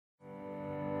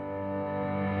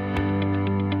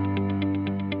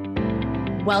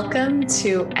Welcome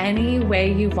to Any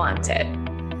Way You Want It.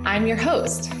 I'm your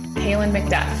host, Kaylin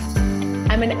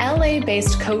McDuff. I'm an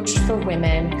LA-based coach for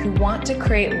women who want to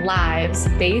create lives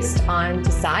based on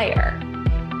desire.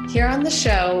 Here on the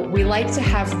show, we like to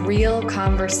have real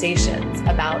conversations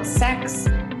about sex,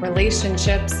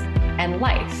 relationships, and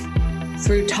life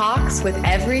through talks with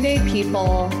everyday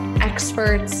people,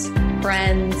 experts,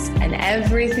 friends, and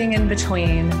everything in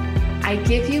between. I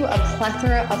give you a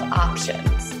plethora of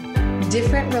options,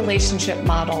 different relationship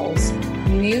models,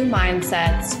 new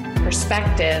mindsets,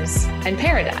 perspectives, and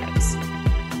paradigms.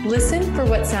 Listen for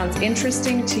what sounds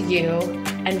interesting to you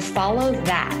and follow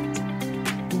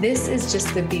that. This is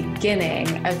just the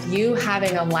beginning of you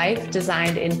having a life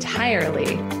designed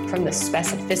entirely from the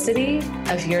specificity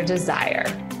of your desire.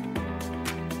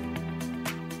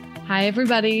 Hi,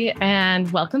 everybody,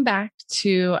 and welcome back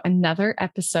to another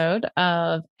episode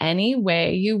of Any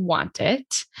Way You Want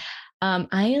It.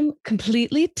 I am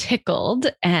completely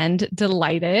tickled and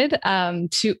delighted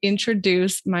to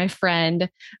introduce my friend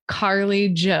Carly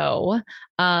Jo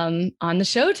on the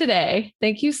show today.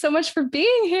 Thank you so much for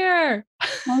being here.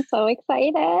 I'm so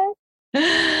excited.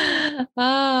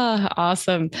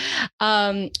 Awesome.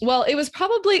 Well, it was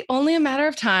probably only a matter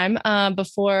of time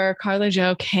before Carly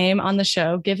Jo came on the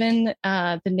show, given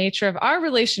the nature of our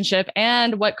relationship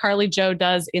and what Carly Jo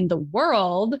does in the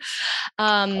world.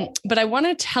 But I want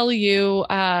to tell you,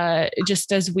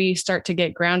 just as we start to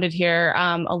get grounded here,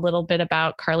 a little bit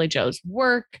about Carly Jo's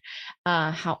work,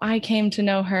 how I came to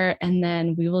know her, and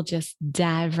then we will just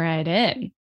dive right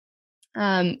in.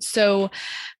 So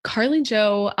Carly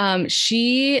Jo,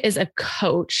 she is a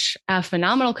coach, a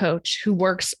phenomenal coach who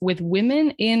works with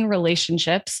women in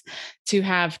relationships to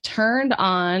have turned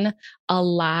on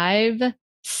alive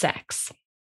sex.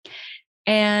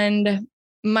 And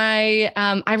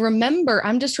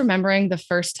I'm just remembering the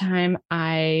first time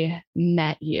I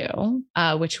met you,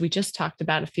 which we just talked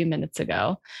about a few minutes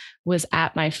ago, was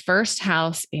at my first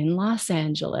house in Los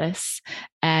Angeles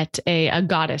at a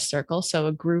goddess circle. So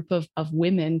a group of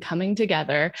women coming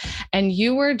together, and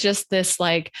you were just this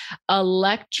like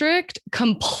electric,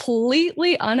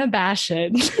 completely unabashed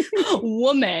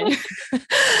woman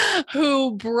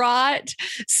who brought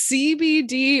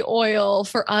CBD oil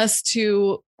for us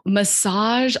to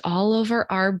massage all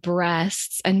over our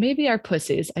breasts and maybe our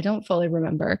pussies. I don't fully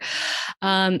remember.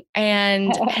 And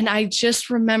I just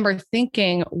remember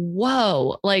thinking,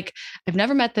 whoa, like I've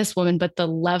never met this woman, but the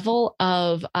level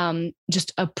of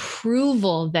just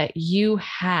approval that you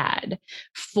had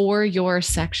for your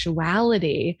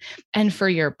sexuality and for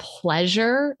your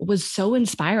pleasure was so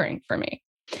inspiring for me.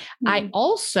 Mm-hmm. I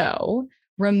also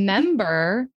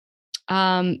remember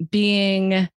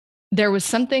there was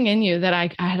something in you that I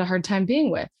had a hard time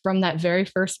being with from that very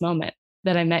first moment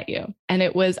that I met you. And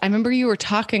I remember you were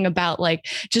talking about like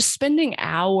just spending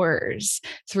hours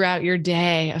throughout your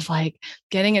day of like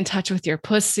getting in touch with your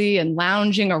pussy and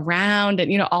lounging around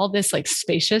and, all this like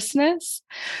spaciousness.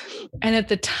 And at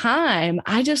the time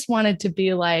I just wanted to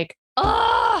be like,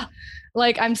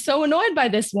 like I'm so annoyed by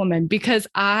this woman because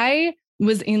I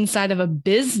was inside of a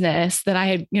business that I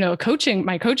had,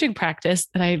 my coaching practice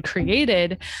that I had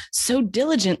created so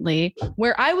diligently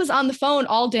where I was on the phone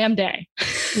all damn day.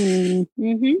 Mm-hmm.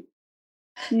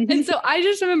 Mm-hmm. And so I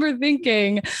just remember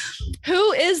thinking,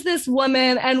 who is this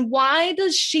woman and why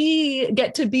does she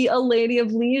get to be a lady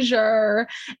of leisure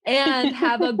and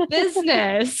have a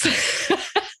business?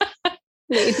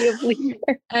 Lady of leisure.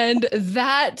 And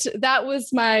that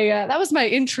was my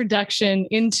introduction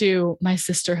into my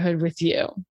sisterhood with you.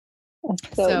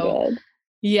 That's so good.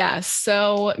 Yeah,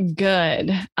 so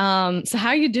good. So how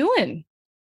are you doing?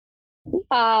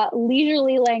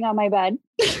 Leisurely laying on my bed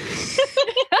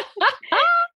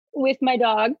with my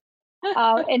dog.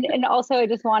 And also I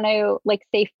just want to like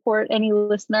safe port any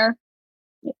listener.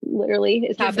 Literally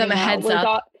is give them a heads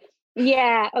up.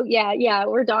 Yeah. Oh, yeah.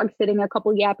 We're dog sitting a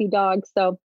couple yappy dogs.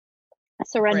 So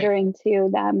surrendering to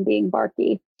them being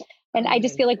barky. And I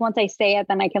just feel like once I say it,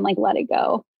 then I can like let it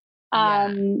go.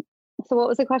 So what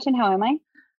was the question? How am I?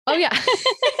 Oh yeah. So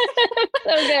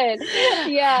good.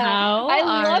 Yeah.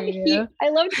 I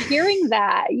loved hearing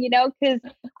that, because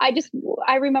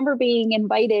I remember being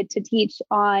invited to teach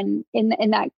in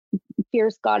that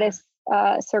Fierce Goddess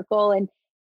circle. And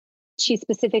she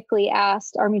specifically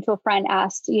asked, our mutual friend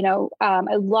asked,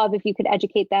 I'd love if you could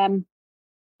educate them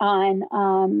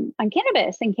on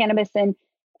cannabis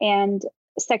and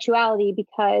sexuality,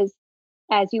 because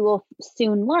as you will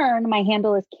soon learn, my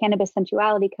handle is Cannabis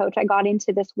Sensuality Coach. I got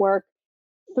into this work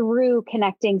through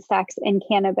connecting sex and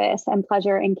cannabis and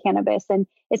pleasure and cannabis. And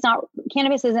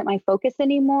cannabis isn't my focus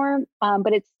anymore,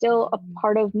 but it's still a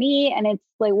part of me. And it's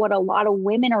like what a lot of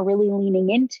women are really leaning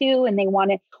into, and they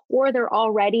want it, or they're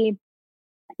already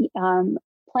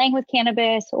playing with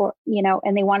cannabis, or,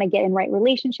 and they want to get in right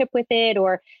relationship with it,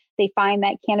 or they find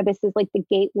that cannabis is like the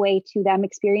gateway to them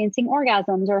experiencing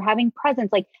orgasms or having presence,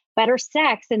 like better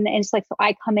sex. And it's like, so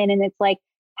I come in and it's like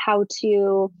how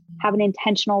to have an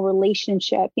intentional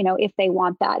relationship, if they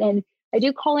want that. And I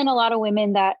do call in a lot of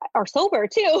women that are sober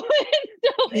too.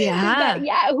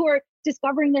 Who are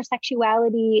discovering their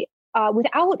sexuality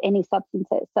without any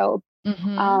substances. So,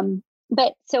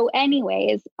 but so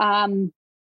anyways, our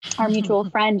mutual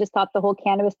friend just thought the whole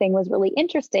cannabis thing was really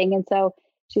interesting. And so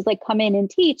she's like, come in and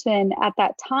teach. And at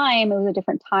that time, it was a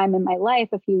different time in my life.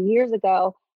 A few years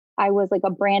ago, I was like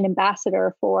a brand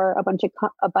ambassador for a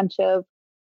bunch of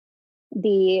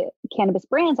the cannabis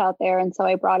brands out there. And so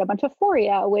I brought a bunch of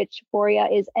Foria, which Foria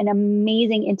is an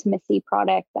amazing intimacy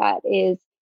product that is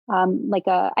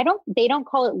they don't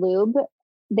call it lube.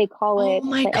 They call it,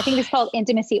 I think it's called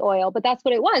intimacy oil, but that's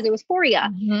what it was. It was Foria.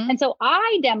 And so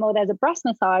I demoed as a breast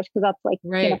massage because that's like,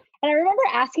 and I remember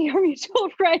asking our mutual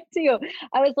friend too.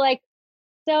 I was like,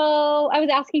 so I was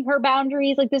asking her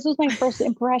boundaries. Like, this was my first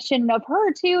impression of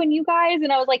her too, and you guys.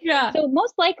 And I was like, so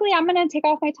most likely I'm going to take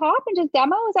off my top and just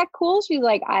demo. Is that cool? She's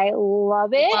like, I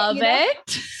love it. Love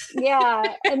it. Yeah.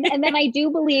 And then I do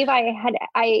believe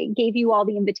I gave you all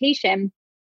the invitation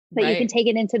that you can take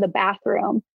it into the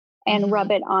bathroom and rub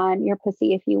it on your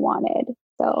pussy if you wanted.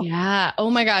 So yeah.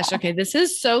 Oh my gosh. Okay. This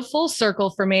is so full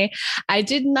circle for me. I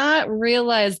did not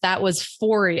realize that was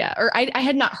Foria, or I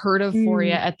had not heard of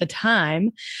Foria at the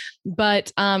time,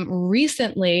 but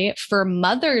recently for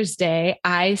Mother's Day,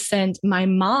 I sent my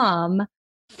mom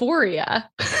Foria.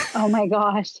 Oh my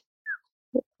gosh.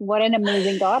 What an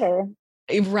amazing daughter.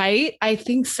 Right. I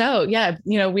think so. Yeah.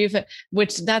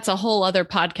 Which that's a whole other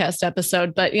podcast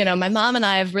episode, but my mom and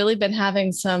I have really been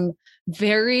having some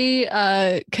very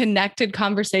connected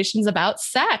conversations about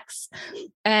sex.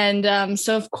 And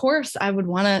so of course I would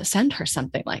want to send her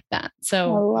something like that.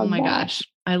 So, oh my gosh,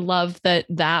 I love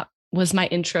that was my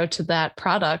intro to that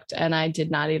product. And I did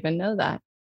not even know that.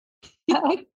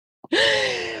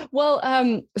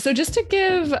 Well, so just to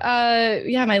give,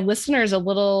 my listeners a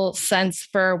little sense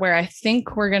for where I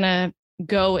think we're going to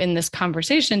go in this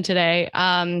conversation today.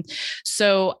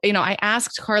 So, I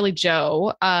asked Carly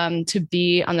Jo, to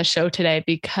be on the show today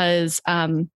because,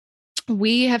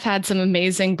 we have had some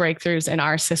amazing breakthroughs in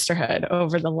our sisterhood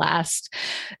over the last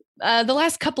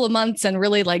couple of months and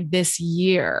really like this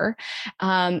year.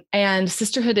 And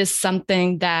sisterhood is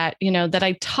something that, that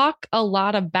I talk a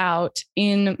lot about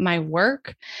in my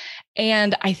work.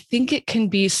 And I think it can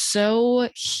be so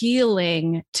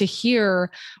healing to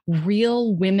hear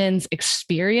real women's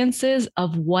experiences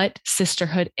of what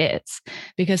sisterhood is,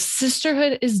 because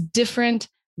sisterhood is different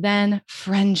than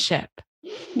friendship.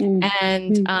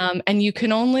 And you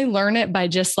can only learn it by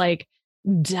just like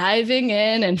diving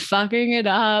in and fucking it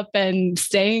up and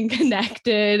staying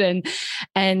connected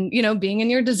and being in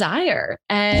your desire.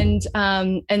 And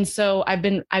so I've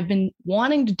been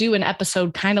wanting to do an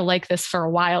episode kind of like this for a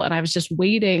while. And I was just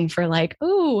waiting for like,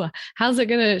 ooh, how's it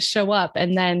going to show up?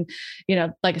 And then,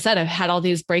 like I said, I've had all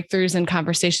these breakthroughs and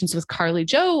conversations with Carly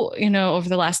Jo, over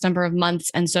the last number of months.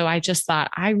 And so I just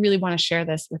thought I really want to share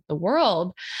this with the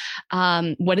world,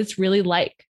 what it's really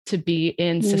like to be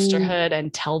in sisterhood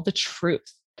and tell the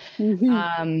truth.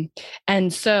 And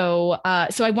so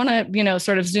I want to,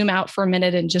 sort of zoom out for a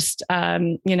minute and just,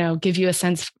 give you a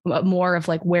sense more of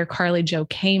like where Carly Jo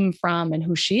came from and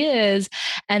who she is.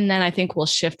 And then I think we'll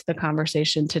shift the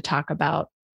conversation to talk about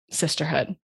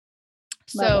sisterhood.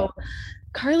 So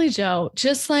Carly Jo,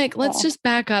 just like, let's just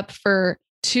back up for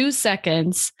 2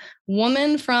 seconds.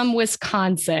 Woman from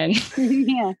Wisconsin.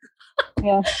 Yeah.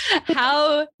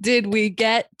 How did we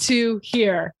get to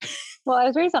here? Well, I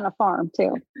was raised on a farm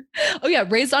too. Oh yeah.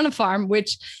 Raised on a farm,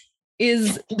 which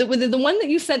is the one that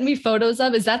you sent me photos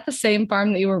of. Is that the same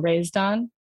farm that you were raised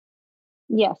on?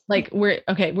 Yes. Like where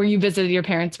you visited your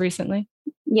parents recently?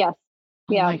 Yes.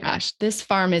 Yeah. Oh my gosh. This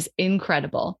farm is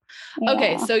incredible. Yeah.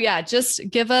 Okay. So yeah, just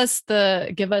give us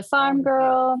farm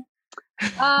girl.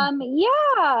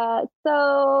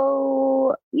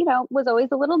 So, was always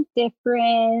a little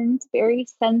different, very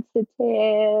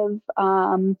sensitive,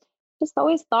 just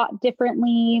always thought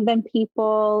differently than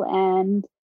people. And,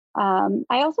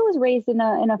 I also was raised in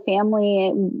a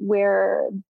family where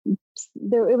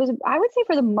I would say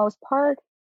for the most part,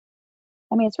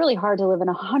 I mean, it's really hard to live in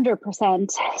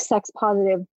 100% sex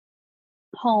positive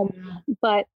home,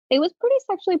 but it was pretty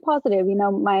sexually positive. You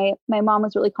know, my mom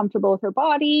was really comfortable with her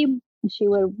body. She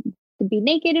would be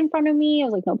naked in front of me. It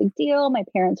was like no big deal. My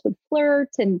parents would flirt,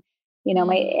 and you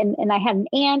know, and I had an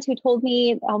aunt who told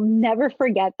me, I'll never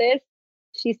forget this.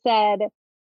 She said,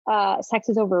 sex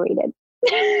is overrated.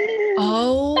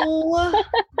 Oh,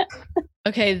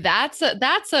 okay. That's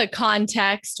a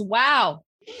context. Wow.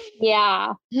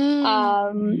 Yeah.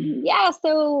 Yeah.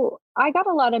 So I got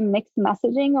a lot of mixed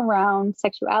messaging around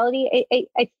sexuality.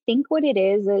 I think what it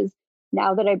is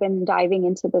now that I've been diving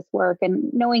into this work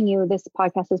and knowing you, this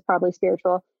podcast is probably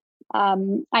spiritual.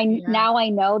 Now I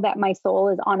know that my soul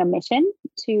is on a mission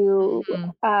to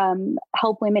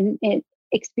help women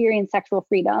experience sexual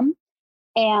freedom.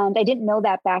 And I didn't know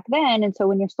that back then. And so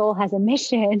when your soul has a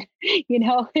mission, you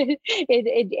know, it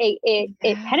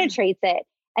penetrates it.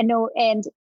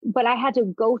 But I had to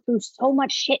go through so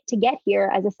much shit to get here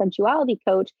as a sensuality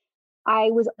coach.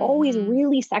 I was always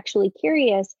really sexually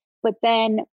curious, but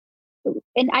then,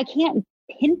 and I can't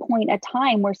pinpoint a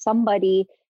time where somebody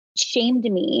shamed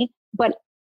me, but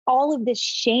all of this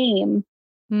shame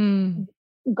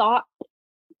got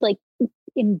like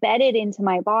embedded into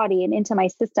my body and into my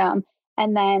system.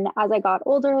 And then as I got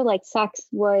older, like sex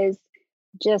was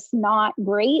just not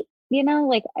great, you know,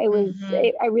 like I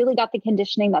really got the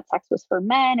conditioning that sex was for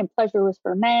men and pleasure was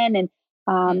for men. And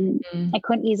I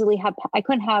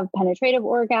couldn't have penetrative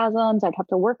orgasms. I'd have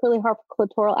to work really hard for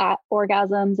clitoral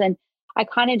orgasms. And I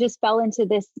kind of just fell into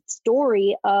this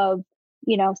story of,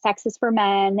 you know, sex is for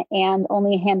men and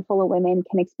only a handful of women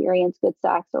can experience good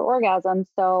sex or orgasms.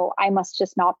 So I must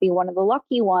just not be one of the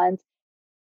lucky ones.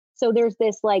 So there's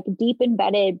this like deep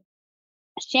embedded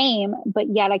shame, but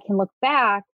yet I can look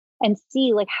back and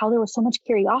see like how there was so much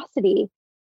curiosity.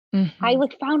 I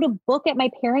like found a book at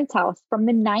my parents' house from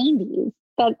the 90s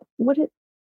that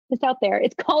it's out there.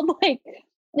 It's called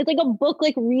it's like a book,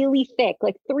 like really thick,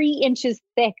 like 3 inches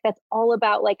thick. That's all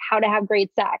about like how to have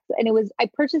great sex. And I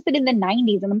purchased it in the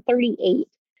 90s and I'm 38.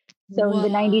 So the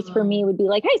 90s for me would be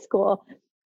like high school.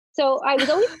 So I was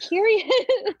always curious.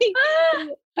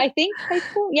 I think high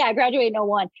school. Yeah, I graduated in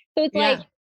 2001. So it's like,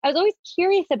 I was always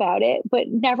curious about it, but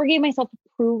never gave myself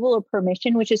approval or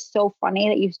permission, which is so funny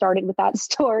that you started with that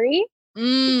story.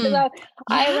 It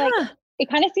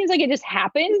kind of seems like it just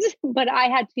happened, but I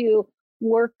had to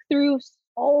work through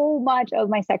so much of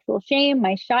my sexual shame,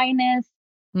 my shyness,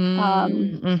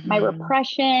 my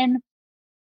repression.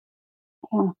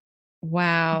 Yeah.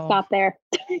 Wow. Stop there.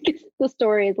 The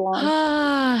story is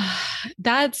long.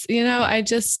 That's, you know, I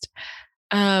just,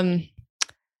 I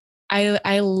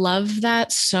love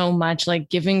that so much, like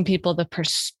giving people the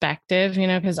perspective, you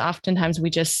know, because oftentimes we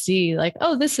just see like,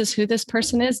 oh, this is who this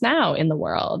person is now in the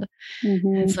world.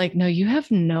 It's like, no, you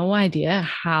have no idea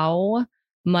how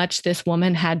much this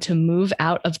woman had to move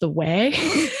out of the way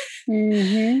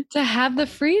to have the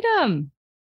freedom,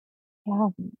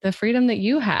 the freedom that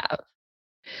you have.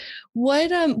 What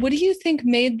do you think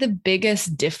made the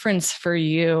biggest difference for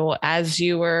you as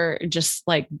you were just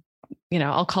like, you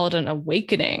know, I'll call it an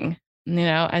awakening, you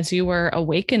know, as you were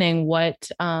awakening,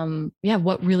 what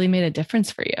really made a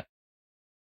difference for you?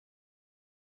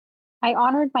 I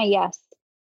honored my yes.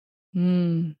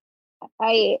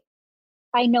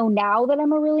 I know now that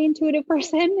I'm a really intuitive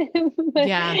person.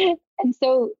 And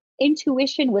so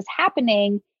intuition was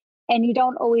happening and you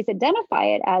don't always identify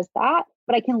it as that,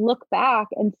 but I can look back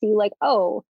and see like,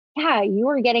 oh yeah, you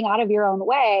were getting out of your own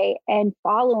way and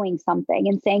following something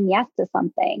and saying yes to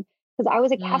something. Because I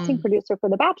was a casting producer for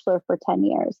The Bachelor for 10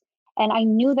 years. And I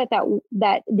knew that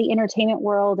the entertainment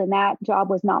world and that job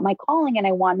was not my calling. And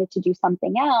I wanted to do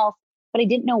something else, but I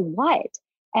didn't know what.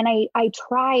 And I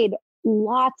tried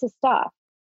lots of stuff.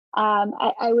 I'm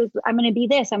going to be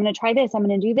this, I'm going to try this, I'm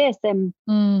going to do this. And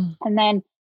then,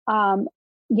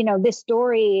 you know, this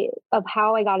story of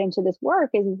how I got into this work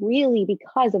is really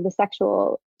because of the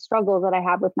sexual struggles that I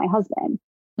have with my husband.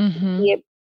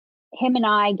 Him and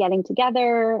I getting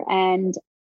together and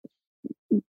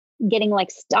getting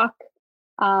like stuck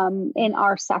in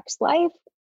our sex life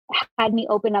had me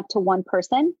open up to one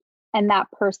person. And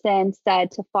that person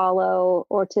said to follow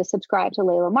or to subscribe to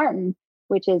Layla Martin,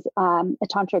 which is a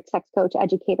tantric sex coach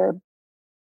educator.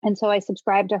 And so I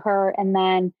subscribed to her, and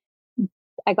then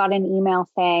I got an email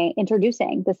saying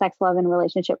introducing the Sex, Love, and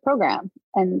Relationship program.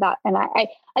 And I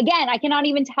cannot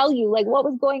even tell you like what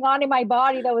was going on in my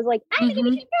body that was like, I'm going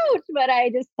to be a coach, but I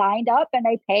just signed up and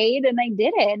I paid and I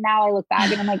did it. And now I look back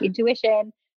and I'm like,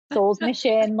 intuition, soul's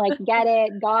mission, like get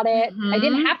it, got it. I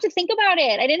didn't have to think about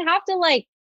it. I didn't have to like,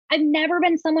 I've never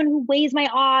been someone who weighs my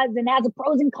odds and has a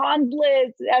pros and cons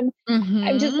list.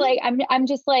 I'm just like, I'm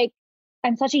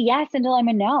such a yes until I'm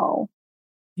a no.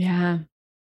 Yeah.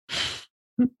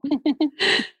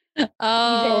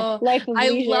 Oh, life of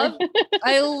leisure.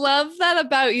 I love that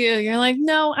about you. You're like,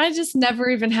 no, I just never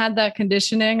even had that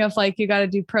conditioning of like, you got to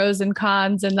do pros and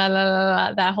cons and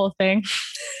that whole thing.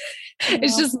 Yeah.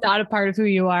 It's just not a part of who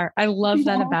you are. I love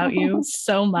that about you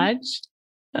so much.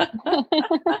 I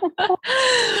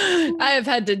have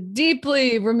had to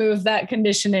deeply remove that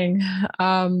conditioning.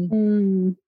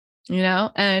 You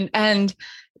know, and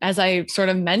as I sort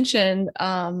of mentioned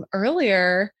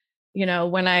earlier, you know,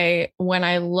 when I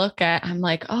look at, I'm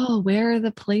like, oh, where are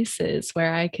the places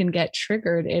where I can get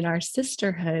triggered in our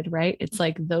sisterhood, right? It's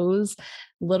like those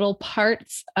little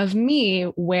parts of me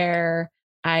where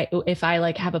if I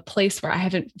like have a place where I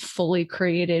haven't fully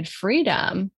created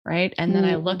freedom, right? And then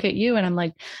I look at you and I'm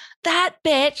like, that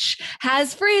bitch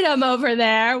has freedom over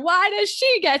there. Why does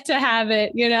she get to have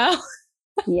it? You know?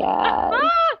 Yeah.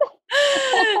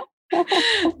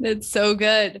 It's so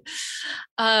good.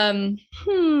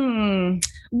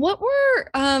 What were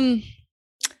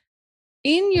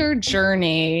in your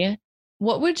journey,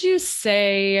 what would you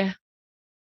say,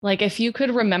 like if you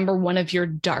could remember one of your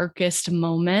darkest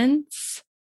moments,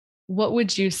 what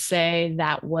would you say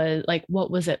that was like?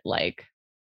 What was it like?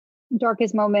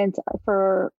 Darkest moments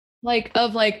for like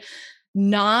of like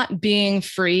not being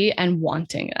free and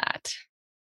wanting that?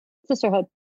 Sisterhood.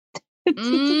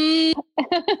 Maybe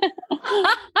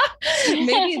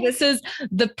this is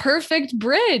the perfect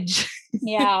bridge.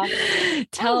 Yeah.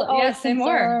 Say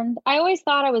more. I always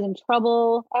thought I was in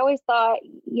trouble. I always thought,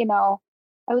 you know,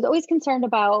 I was always concerned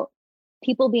about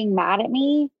people being mad at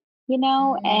me, you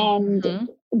know, and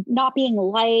not being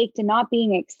liked and not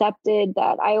being accepted.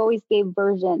 That I always gave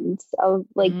versions of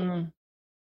like,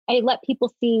 I let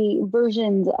people see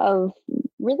versions of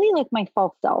really like my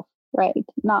false self. Right.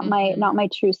 Not my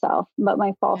true self, but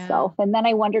my false self. And then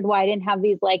I wondered why I didn't have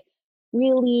these like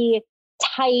really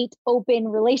tight, open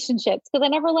relationships because I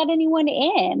never let anyone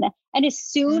in. And as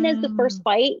soon as the first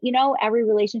fight, you know, every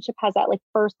relationship has that like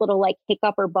first little like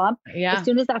hiccup or bump. Yeah. As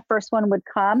soon as that first one would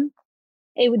come,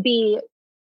 it would be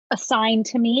a sign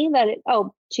to me that,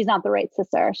 she's not the right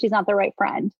sister. She's not the right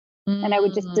friend. And I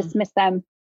would just dismiss them.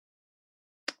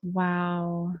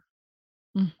 Wow.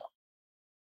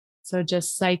 So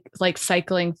just like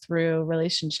cycling through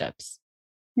relationships.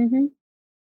 Wow.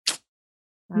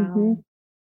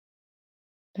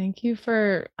 Thank you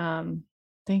for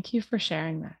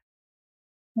sharing that.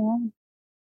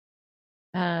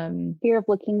 Yeah. Fear of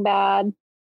looking bad.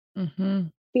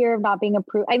 Fear of not being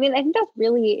approved. I mean, I think that's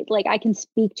really like I can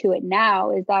speak to it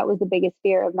now. Is that was the biggest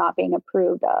fear of not being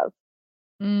approved of.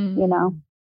 You know.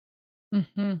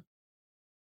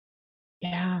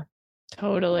 Yeah.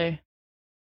 Totally.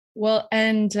 Well,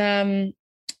 and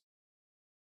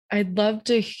I'd love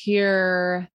to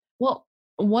hear, well,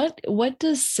 what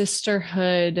does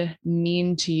sisterhood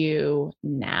mean to you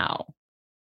now?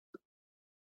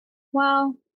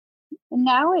 Well,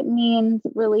 now it means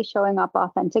really showing up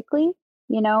authentically,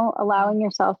 you know, allowing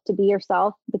yourself to be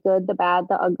yourself, the good, the bad,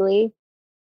 the ugly,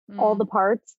 all the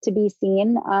parts to be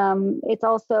seen. It's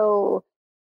also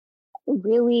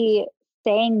really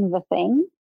saying the thing.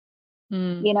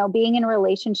 You know, being in a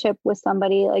relationship with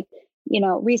somebody like, you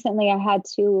know, recently I had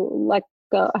to let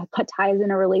go, cut ties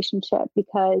in a relationship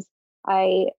because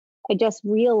I just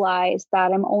realized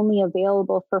that I'm only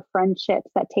available for friendships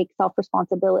that take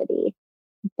self-responsibility,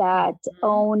 that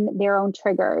own their own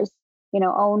triggers, you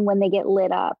know, own when they get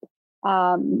lit up,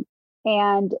 and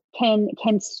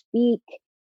can speak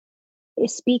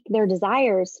their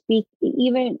desires, speak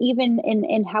even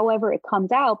in however it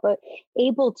comes out, but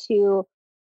able to,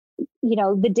 you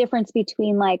know, the difference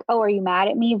between like, oh, are you mad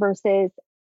at me versus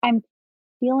I'm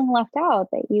feeling left out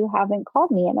that you haven't called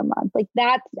me in a month. Like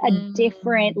that's a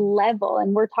different level.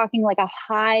 And we're talking like a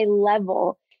high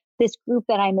level, this group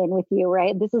that I'm in with you,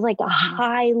 right? This is like a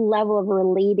high level of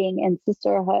relating and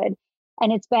sisterhood.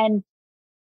 And it's been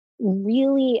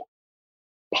really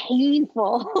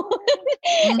painful.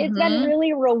 It's been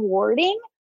really rewarding,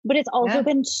 but it's also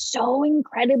been so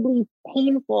incredibly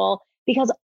painful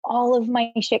because all of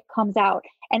my shit comes out.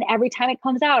 And every time it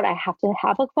comes out, I have to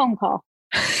have a phone call,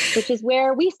 which is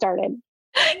where we started.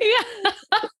 Yeah.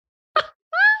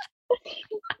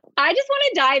 I just want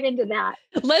to dive into that.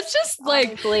 Let's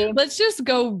just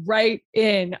go right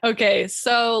in. Okay.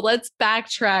 So let's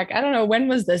backtrack. I don't know. When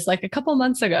was this? Like a couple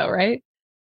months ago, right?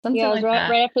 Something it was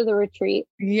like right after the retreat.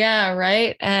 Yeah.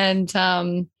 Right. And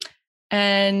to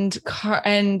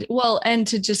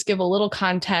just give a little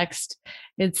context,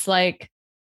 it's like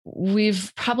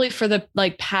we've probably for the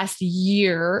like past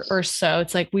year or so,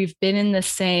 it's like we've been in the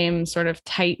same sort of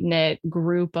tight knit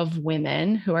group of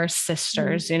women who are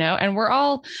sisters, you know, and we're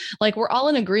all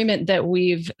in agreement that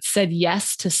we've said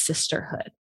yes to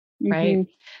sisterhood, right?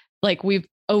 Like we've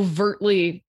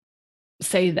overtly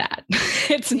say that.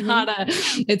 It's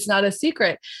not a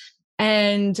secret.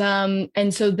 And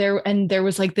so there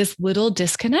was like this little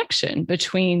disconnection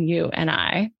between you and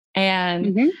I.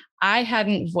 And I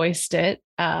hadn't voiced it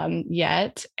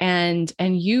yet. And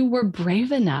you were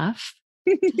brave enough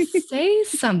to say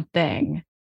something.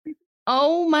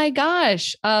 Oh my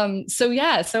gosh.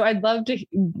 So I'd love to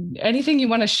anything you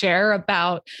want to share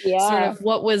about sort of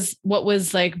what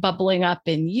was like bubbling up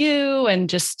in you and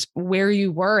just where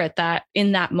you were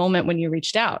in that moment when you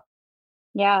reached out.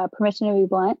 Yeah. Permission to be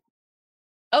blunt.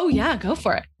 Oh yeah. Go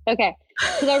for it. Okay.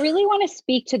 Because I really want to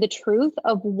speak to the truth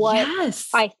of what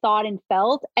I thought and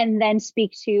felt, and then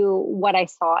speak to what I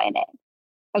saw in it.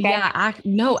 Okay. Yeah,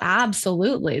 no,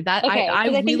 absolutely. That okay, I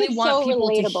really want people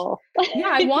relatable.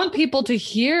 I want people to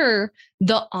hear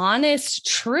the honest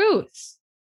truth.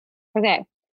 Okay.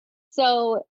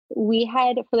 So we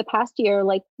had for the past year,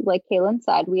 like Kaylin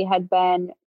said, we had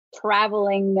been not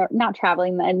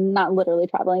literally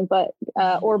traveling, but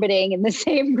orbiting in the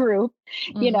same group,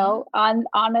 you know, on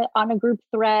a group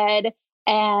thread,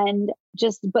 and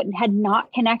but had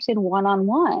not connected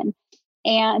one-on-one.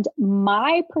 And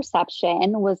my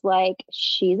perception was like,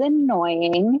 she's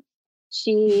annoying.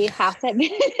 She has to,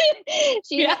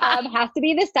 has to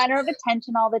be the center of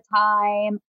attention all the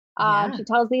time. She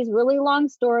tells these really long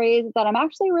stories that I'm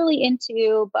actually really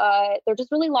into, but they're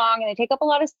just really long and they take up a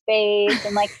lot of space.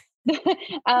 And like, what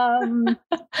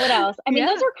else? I mean,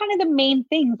 those are kind of the main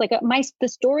things. Like the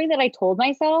story that I told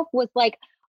myself was like,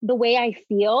 the way I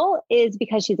feel is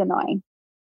because she's annoying.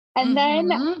 And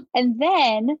then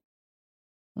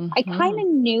I kind of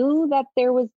knew that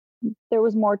there was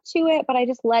more to it, but I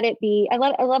just let it be. I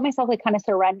let myself like kind of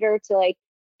surrender to like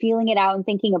feeling it out and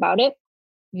thinking about it.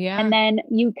 Yeah. And then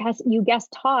you guest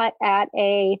taught at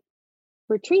a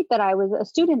retreat that I was a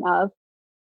student of,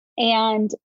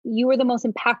 and you were the most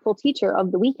impactful teacher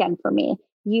of the weekend for me.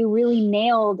 You really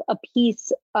nailed a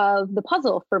piece of the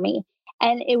puzzle for me.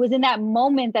 And it was in that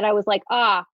moment that I was like,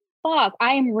 fuck,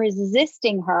 I am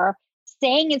resisting her,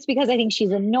 saying it's because I think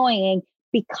she's annoying,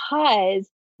 because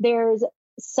there's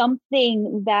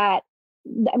something that,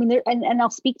 I mean, and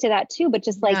I'll speak to that too, but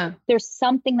just like, there's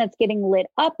something that's getting lit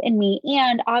up in me.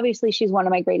 And obviously she's one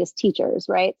of my greatest teachers,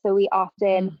 right? So we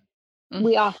often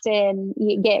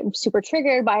get super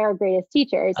triggered by our greatest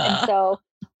teachers. And so,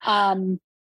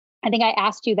 I think I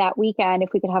asked you that weekend if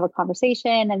we could have a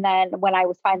conversation. And then when I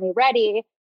was finally ready,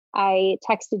 I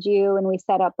texted you and we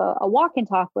set up a walk and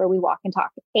talk where we walk and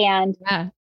talk. And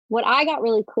what I got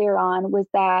really clear on was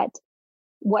that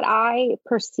what I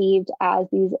perceived as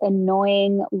these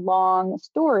annoying, long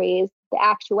stories, the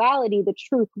actuality, the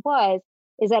truth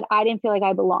is that I didn't feel like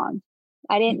I belonged.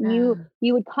 I didn't,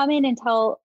 you would come in and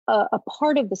tell a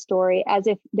part of the story as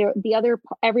if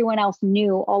everyone else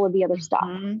knew all of the other stuff.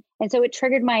 And so it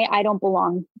triggered my I don't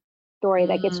belong story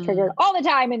that gets triggered all the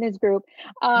time in this group.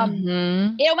 Oh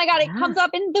my God, it comes up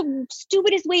in the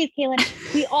stupidest ways, Kaylin.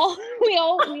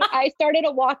 I started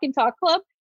a walk and talk club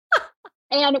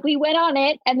and we went on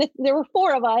it, and there were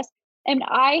 4 of us. And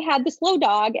I had the slow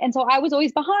dog. And so I was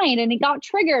always behind, and it got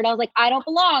triggered. I was like, I don't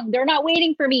belong. They're not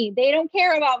waiting for me. They don't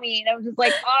care about me. And I was just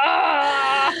like,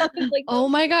 like, oh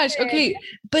my gosh. Okay.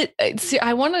 But see,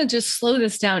 I want to just slow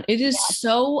this down. It is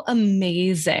so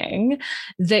amazing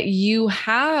that you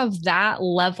have that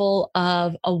level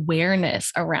of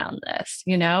awareness around this,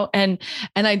 you know, and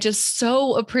I just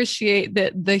so appreciate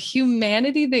the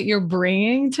humanity that you're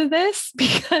bringing to this,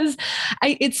 because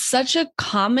it's such a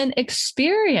common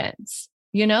experience.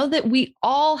 You know, that we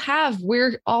all have,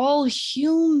 we're all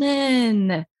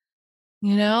human,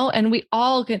 you know, and we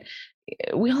all get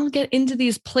into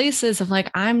these places of like,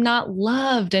 I'm not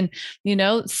loved. And, you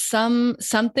know,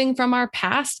 something from our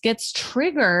past gets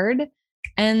triggered,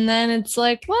 and then it's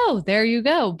like, whoa, there you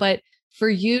go. But for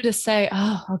you to say,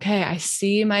 oh, okay, I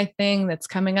see my thing that's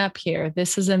coming up here.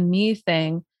 This is a me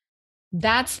thing.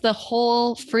 That's the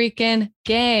whole freaking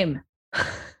game.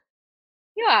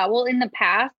 Yeah. Well, in the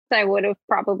past, I would have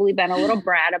probably been a little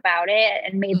brat about it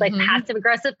and made like passive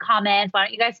aggressive comments. Why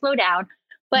don't you guys slow down?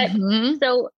 But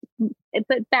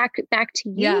but back to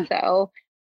you though,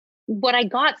 what I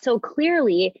got so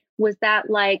clearly was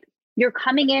that like, you're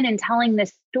coming in and telling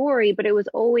this story, but I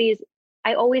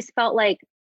always felt like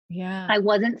I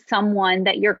wasn't someone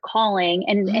that you're calling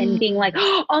and being like,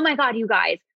 oh my God, you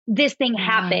guys, this thing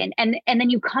happened. And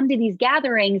then you come to these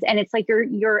gatherings and it's like,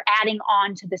 you're adding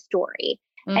on to the story.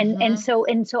 And so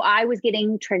I was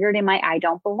getting triggered in my I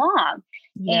don't belong.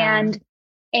 Yeah.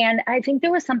 And I think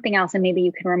there was something else, and maybe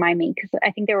you can remind me, because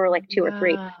I think there were like two or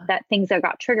three that things that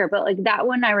got triggered, but like that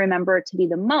one I remember to be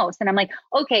the most. And I'm like,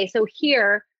 okay, so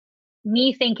here,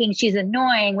 me thinking she's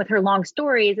annoying with her long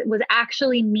stories was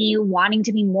actually me wanting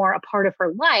to be more a part of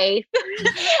her life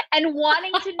and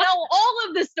wanting to know all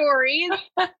of the stories,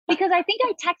 because I think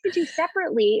I texted you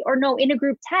separately, or no, in a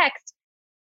group text,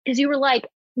 because you were like,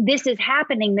 this is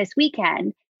happening this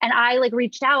weekend. And I like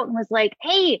reached out and was like,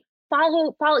 hey,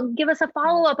 follow, give us a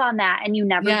follow up on that. And you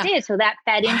never did. So that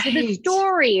fed into the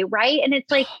story. Right. And it's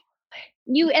like,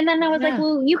 and then I was like,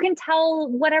 well, you can tell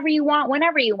whatever you want,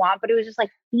 whenever you want, but it was just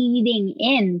like feeding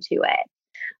into it.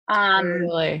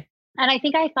 Totally. And I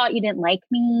think I thought you didn't like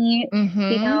me,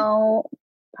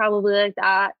 probably like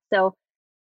that. So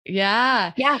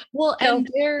yeah. Well, so,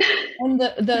 and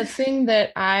the thing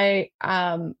that I,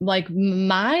 like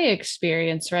my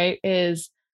experience, right, is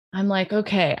I'm like,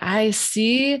 okay, I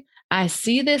see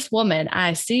this woman.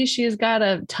 I see she's got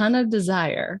a ton of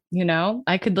desire,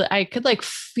 I could like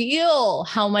feel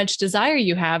how much desire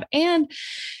you have. And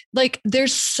like,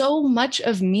 there's so much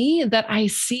of me that I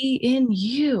see in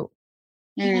you,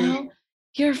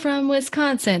 you're from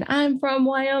Wisconsin. I'm from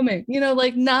Wyoming,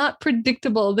 like not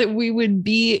predictable that we would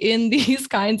be in these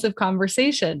kinds of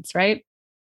conversations. Right.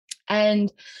 And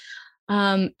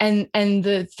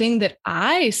the thing that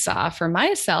I saw for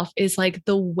myself is like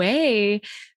the way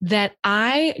that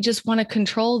I just want to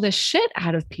control the shit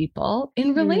out of people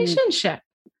in relationship,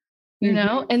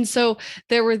 And so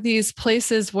there were these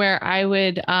places where I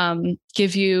would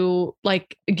give you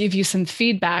some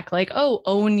feedback, like, oh,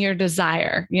 own your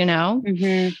desire,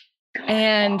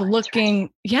 and looking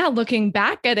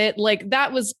back at it, like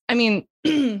that was, I mean,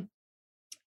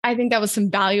 I think that was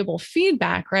some valuable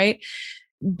feedback. Right.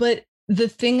 But the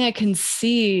thing I can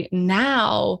see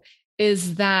now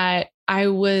is that I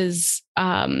was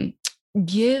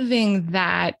giving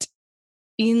that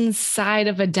inside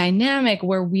of a dynamic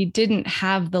where we didn't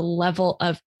have the level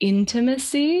of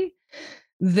intimacy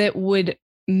that would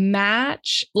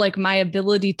match like my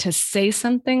ability to say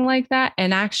something like that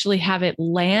and actually have it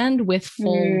land with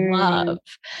full love.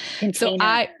 Container. So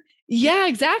yeah,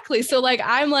 exactly. So like,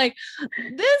 I'm like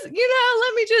this,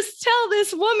 let me just tell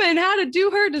this woman how to do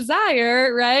her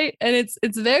desire. Right. And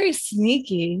it's very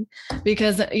sneaky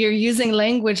because you're using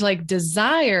language like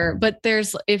desire, but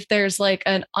if there's like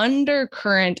an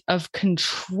undercurrent of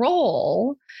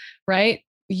control, right,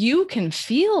 you can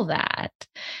feel that,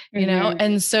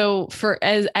 And so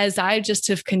as I just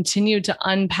have continued to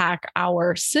unpack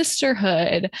our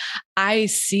sisterhood, I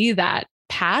see that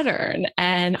pattern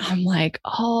and I'm like,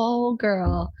 oh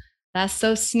girl, that's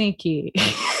so sneaky.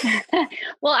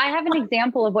 Well, I have an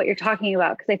example of what you're talking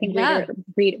about, because I think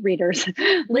listeners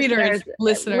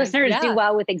do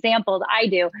well with examples. I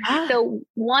do. So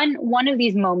one of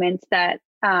these moments that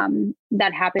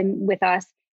happened with us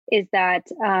is that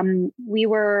we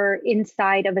were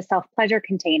inside of a self-pleasure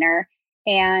container,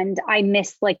 and I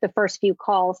missed like the first few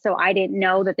calls. So I didn't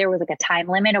know that there was like a time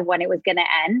limit of when it was going to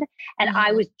end. And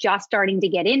I was just starting to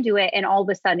get into it. And all of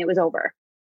a sudden it was over.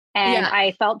 And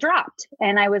I felt dropped.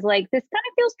 And I was like, this kind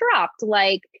of feels dropped.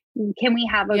 Like, can we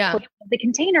have the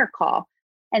container call?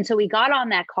 And so we got on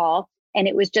that call, and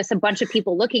it was just a bunch of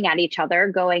people looking at each other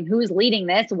going, who's leading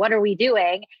this? What are we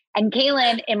doing? And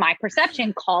Kaylin, in my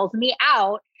perception, calls me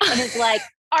out and is like,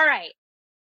 all right,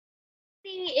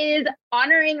 is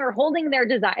honoring or holding their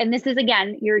desire. And this is,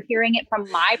 again, you're hearing it from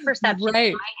my perception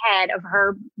in my head of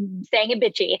her saying it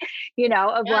bitchy,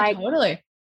 totally.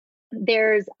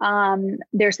 There's none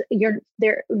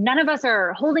of us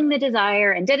are holding the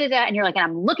desire and and you're like, and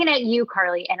I'm looking at you,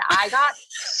 Carly. And I got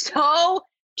so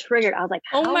triggered. I was like,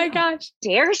 oh my gosh,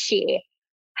 dare she?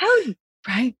 How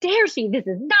dare she? This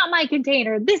is not my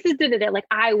container. This is like,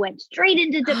 I went straight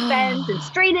into defense and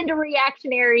straight into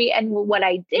reactionary. And what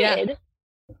I did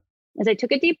is I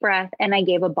took a deep breath and I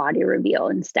gave a body reveal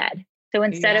instead. So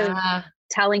instead of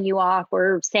telling you off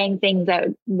or saying things that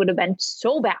would have been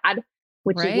so bad,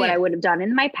 which is what I would have done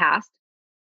in my past,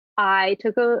 I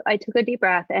took a deep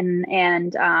breath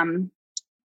and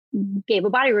gave a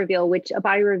body reveal, which a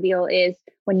body reveal is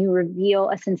when you reveal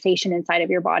a sensation inside of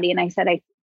your body. And I said, I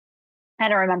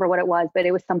don't remember what it was, but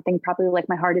it was something probably like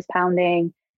my heart is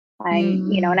pounding.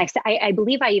 And I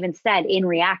believe I even said in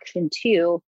reaction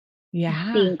to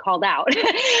being called out.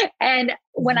 And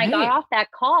when I got off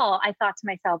that call, I thought to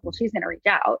myself, well, she's going to reach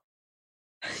out.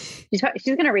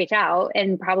 She's going to reach out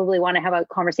and probably want to have a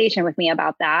conversation with me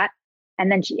about that.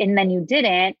 And then you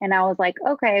didn't. And I was like,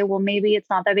 okay, well, maybe it's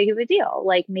not that big of a deal.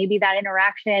 Like maybe that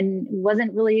interaction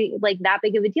wasn't really like that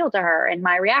big of a deal to her. And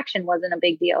my reaction wasn't a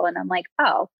big deal. And I'm like,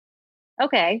 oh,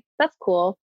 okay, that's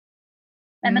cool.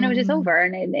 And then it was just over.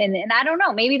 And I don't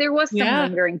know, maybe there was some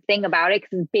lingering thing about it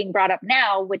because it's being brought up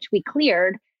now, which we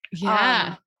cleared.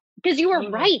 Yeah. Because you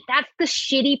were right. That's the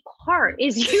shitty part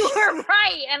is you were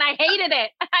right. And I hated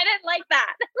it. I didn't like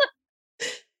that.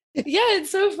 Yeah, it's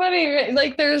so funny.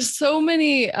 Like there's so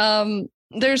many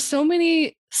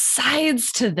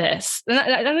sides to this.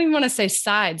 I don't even want to say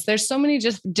sides. There's so many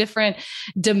just different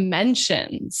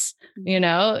dimensions, you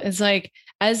know. It's like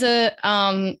as a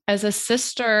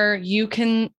sister, we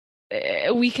can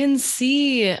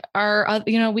see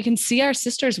we can see our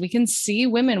sisters, we can see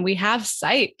women, we have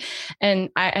sight. And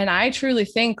I truly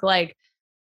think like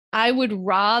I would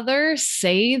rather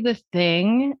say the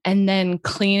thing and then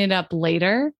clean it up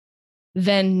later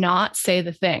than not say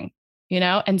the thing, you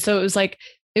know? And so it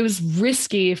was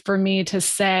risky for me to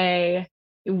say,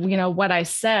 you know, what I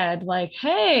said, like,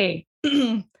 hey,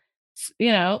 you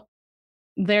know,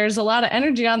 there's a lot of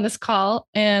energy on this call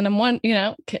and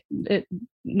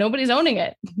nobody's owning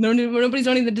it. Nobody's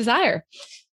owning the desire.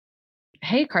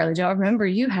 Hey, Carly Jo, I remember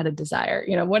you had a desire,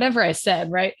 you know, whatever I said.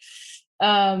 Right.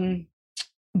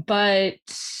 But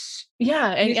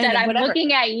yeah. And you said, I'm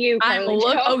looking at you, Carly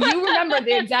Jo. Oh, you remember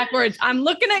the exact words. I'm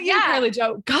looking at you, Carly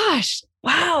Jo. Gosh.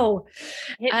 Wow.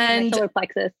 Hit me in the solar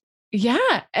plexus.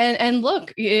 Yeah. And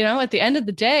look, you know, at the end of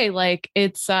the day, like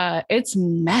it's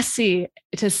messy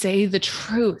to say the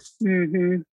truth.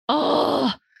 Mm-hmm.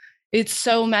 Oh, it's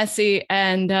so messy.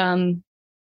 And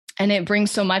it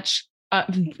brings so much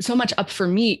up for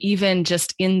me, even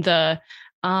just in the,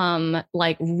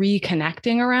 like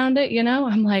reconnecting around it, you know,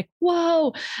 I'm like,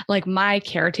 whoa, like my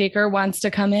caretaker wants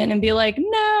to come in and be like,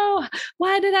 no,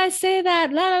 why did I say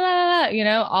that? La, la, la, la, you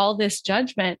know, all this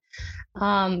judgment.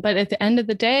 But at the end of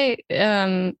the day,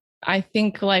 I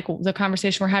think like the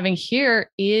conversation we're having here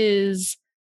is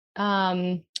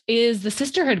the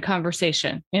sisterhood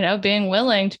conversation, you know, being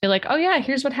willing to be like, oh yeah,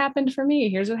 here's what happened for me.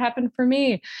 Here's what happened for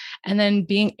me. And then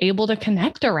being able to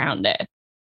connect around it.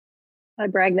 I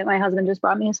brag that my husband just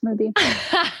brought me a smoothie.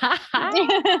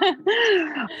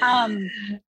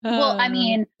 Well, I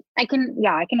mean, I can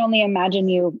only imagine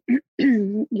your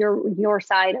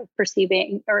side of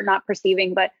perceiving or not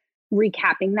perceiving, but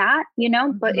recapping that, you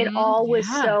know, but it all was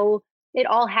it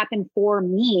all happened for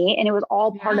me and it was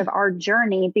all part of our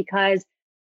journey because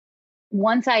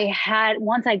once I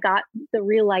got the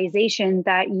realization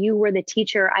that you were the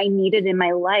teacher I needed in my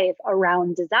life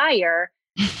around desire,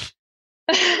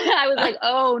 I was like,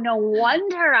 oh, no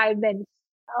wonder I've been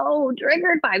so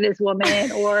triggered by this woman,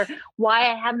 or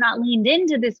why I have not leaned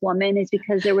into this woman is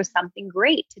because there was something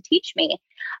great to teach me.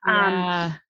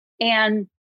 And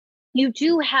you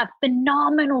do have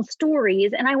phenomenal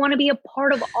stories and I want to be a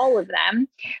part of all of them.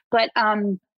 But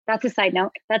that's a side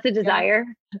note. That's a desire.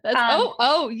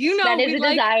 Yeah. You know, that is a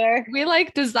desire. We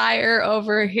like desire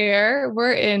over here.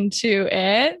 We're into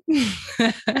it.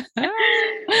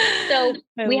 So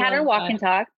we had our walk and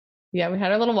talk. Yeah, we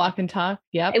had our little walk and talk.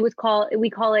 Yep. We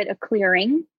call it a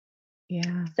clearing.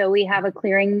 Yeah. So we have a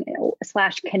clearing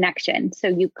 / connection. So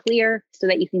you clear so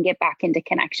that you can get back into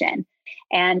connection.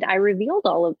 And I revealed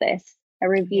all of this. I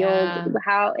revealed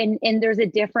how, and there's a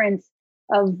difference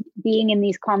of being in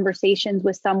these conversations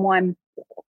with someone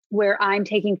where I'm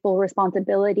taking full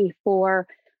responsibility for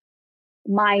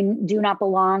my do not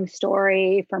belong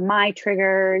story, for my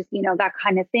triggers, you know, that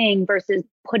kind of thing, versus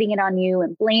putting it on you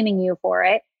and blaming you for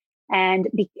it. And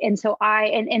so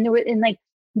there was like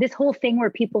this whole thing where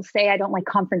people say, I don't like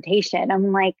confrontation.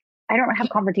 I'm like, I don't have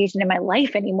confrontation in my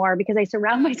life anymore because I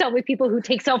surround myself with people who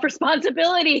take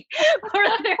self-responsibility for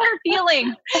their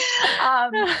feelings.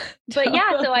 But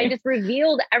yeah, so I just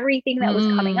revealed everything that was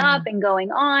coming up and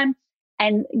going on.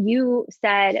 And you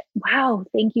said, wow,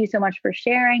 thank you so much for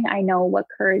sharing. I know what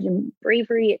courage and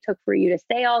bravery it took for you to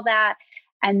say all that.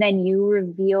 And then you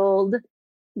revealed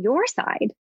your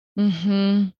side.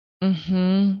 Yeah.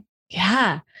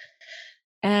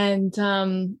 And,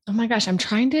 oh my gosh, I'm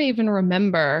trying to even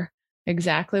remember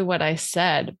exactly what I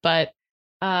said, but,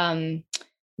 one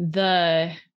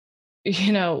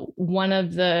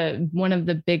of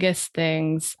the biggest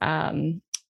things,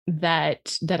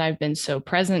 that I've been so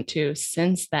present to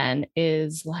since then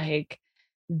is like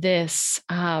this,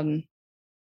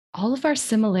 all of our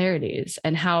similarities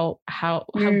and how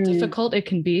difficult it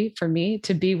can be for me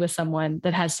to be with someone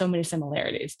that has so many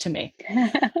similarities to me.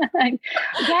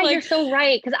 You're so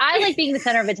right. Cause I like being the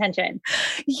center of attention.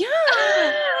 Yeah.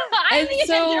 I'm the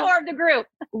attention whore of the group.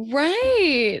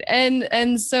 Right.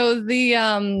 And so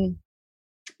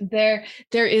there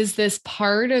is this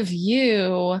part of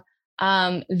you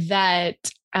that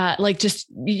like just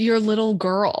your little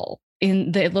girl,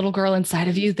 in the little girl inside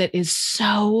of you that is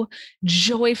so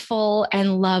joyful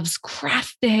and loves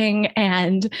crafting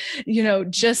and,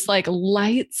 just like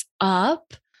lights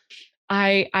up.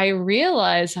 I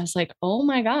realized, I was like, oh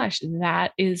my gosh,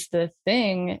 that is the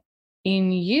thing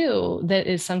in you that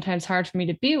is sometimes hard for me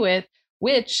to be with,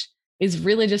 which is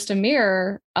really just a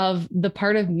mirror of the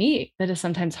part of me that is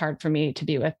sometimes hard for me to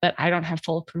be with, that I don't have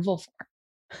full approval for.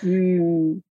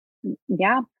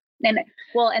 Yeah.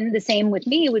 And the same with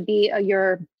me would be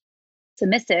your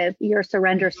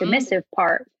surrender submissive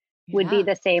part would be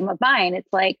the same of mine.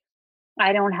 It's like,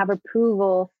 I don't have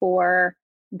approval for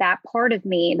that part of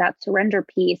me, that surrender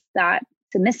piece, that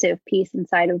submissive piece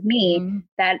inside of me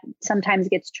that sometimes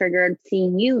gets triggered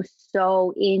seeing you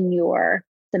so in your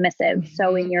submissive,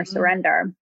 so in your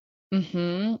surrender.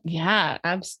 Yeah,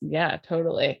 yeah,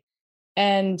 totally.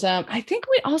 And I think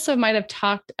we also might have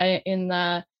talked in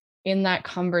that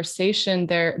conversation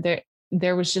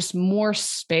there was just more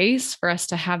space for us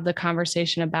to have the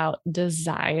conversation about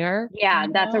desire. Yeah,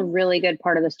 that's a really good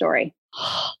part of the story.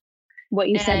 What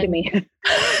you said to me.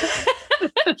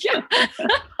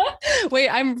 Wait,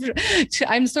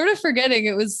 I'm sort of forgetting.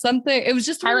 It was something. It was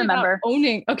just I remember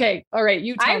owning. Okay, all right.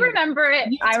 I remember it.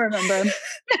 I remember.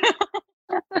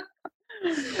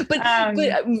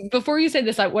 But before you say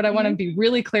this, what I want to be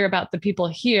really clear about the people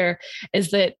here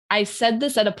is that I said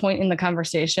this at a point in the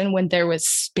conversation when there was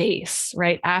space,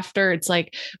 right? After it's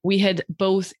like we had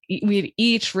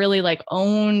each really like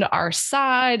owned our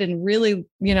side and really,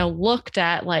 looked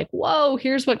at like, whoa,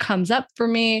 here's what comes up for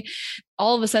me.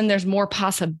 All of a sudden there's more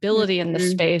possibility in the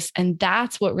space. And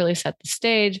that's what really set the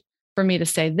stage for me to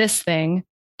say this thing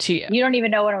to you. You don't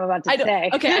even know what I'm about to say.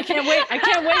 Okay. I can't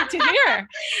wait to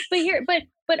hear.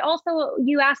 But also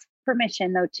you asked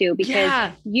permission though, too,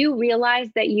 because you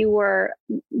realized that you were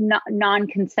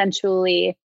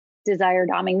non-consensually desire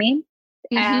doming me.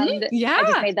 And I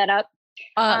just made that up.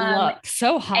 Look,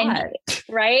 so hot.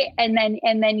 Right. And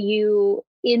then you,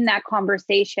 in that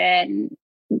conversation,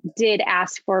 did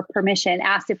ask for permission,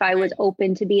 asked if I was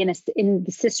open to be in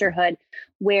the sisterhood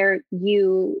where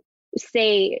you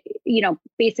say,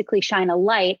 basically shine a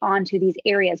light onto these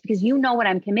areas, because what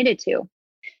I'm committed to.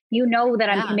 You know that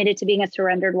I'm committed to being a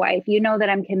surrendered wife. You know that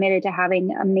I'm committed to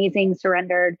having amazing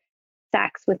surrendered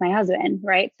sex with my husband,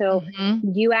 right? So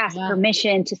you asked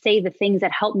permission to say the things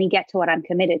that help me get to what I'm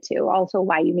committed to, also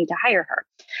why you need to hire her.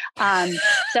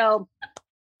 So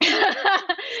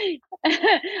I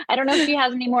don't know if she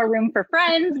has any more room for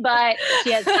friends, but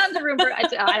she has tons of room for,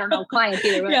 I don't know, clients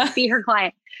either, be her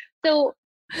client. So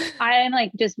I am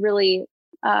like just really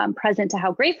present to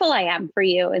how grateful I am for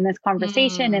you in this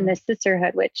conversation, in this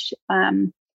sisterhood, which,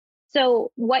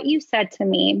 so what you said to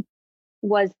me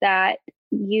was that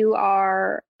you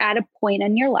are at a point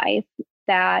in your life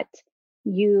that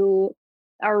you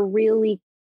are really,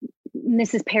 and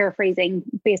this is paraphrasing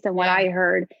based on what I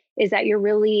heard, is that you're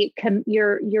really,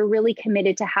 you're really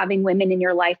committed to having women in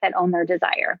your life that own their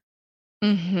desire.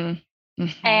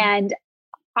 And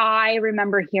I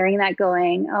remember hearing that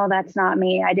going, oh, that's not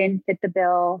me. I didn't fit the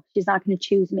bill. She's not going to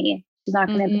choose me. She's not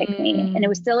going to pick me. And it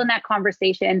was still in that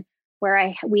conversation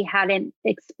where we hadn't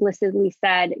explicitly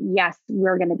said, yes,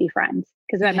 we're going to be friends.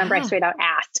 Because I remember I straight out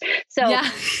asked. So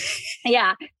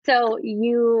so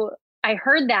I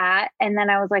heard that. And then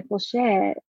I was like, well,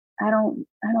 shit, I don't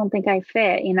think I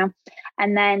fit,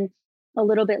 And then a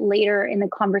little bit later in the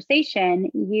conversation,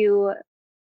 you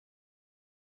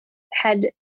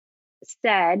had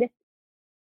said,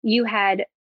 you had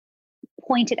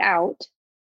pointed out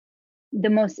the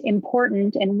most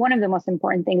important, and one of the most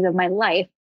important things of my life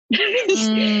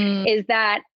is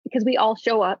that, because we all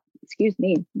show up, excuse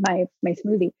me, my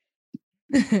smoothie,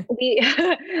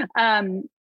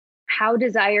 how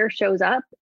desire shows up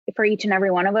for each and every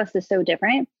one of us is so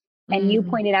different. And you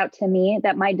pointed out to me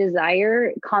that my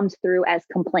desire comes through as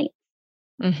complaint.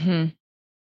 And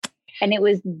it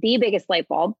was the biggest light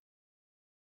bulb.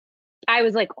 I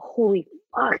was like, holy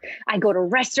fuck. I go to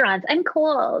restaurants. I'm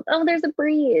cold. Oh, there's a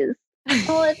breeze.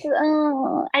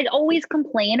 I'd always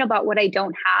complain about what I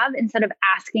don't have instead of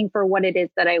asking for what it is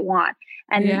that I want.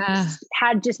 And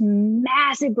had just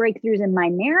massive breakthroughs in my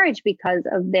marriage because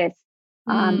of this,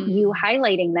 you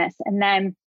highlighting this. And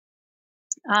then,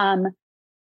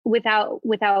 without,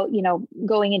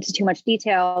 going into too much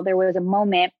detail, there was a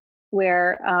moment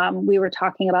where, we were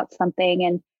talking about something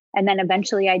and then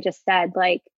eventually I just said,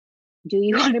 like, do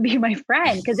you want to be my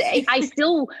friend? Because I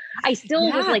still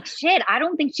was like, shit, I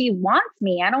don't think she wants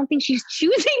me. I don't think she's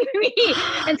choosing me.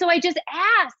 And so I just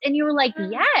asked, and you were like,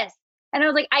 yes. And I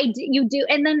was like, you do.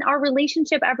 And then our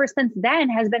relationship ever since then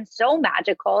has been so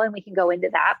magical, and we can go into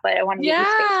that, but I want to give you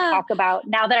space to talk about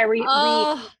now that I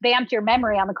revamped your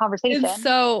memory on the conversation. It's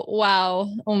so,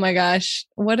 wow. Oh my gosh.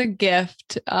 What a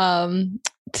gift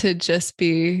to just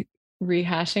be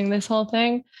rehashing this whole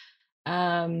thing.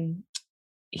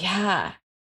 Yeah.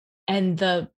 And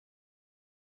the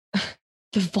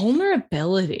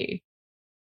vulnerability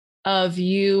of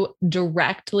you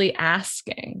directly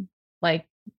asking, like,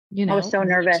 you know, I was so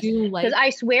nervous because I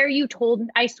swear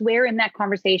in that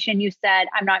conversation, you said,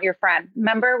 I'm not your friend.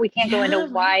 Remember, we can't go into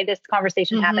why this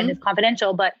conversation happened. It's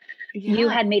confidential, but you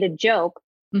had made a joke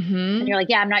and you're like,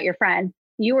 yeah, I'm not your friend.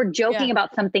 You were joking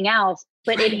about something else,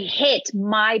 but it hit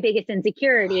my biggest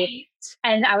insecurity.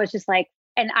 And I was just like,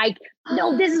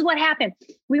 no, this is what happened.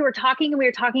 We were talking.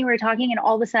 And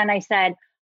all of a sudden I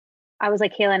was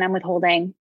like, Kaylin, I'm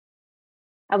withholding.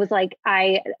 I was like,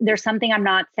 there's something I'm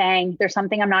not saying. There's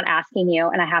something I'm not asking you.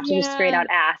 And I have to just straight out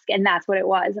ask. And that's what it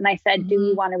was. And I said, do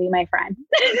you want to be my friend?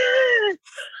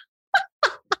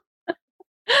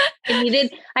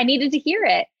 I needed to hear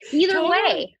it either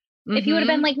way. If you would have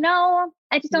been like, no,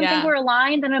 I just don't think we're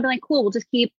aligned. Then I'd be like, cool, we'll just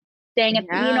keep staying at,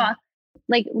 you know,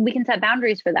 like we can set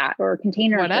boundaries for that or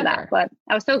containers for that. But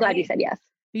I was so glad you said yes.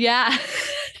 Yeah.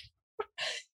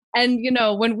 And, you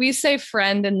know, when we say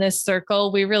friend in this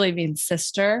circle, we really mean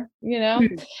sister, you know,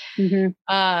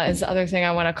 is the other thing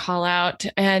I want to call out.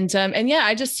 And yeah,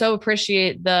 I just so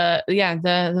appreciate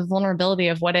the vulnerability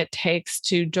of what it takes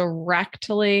to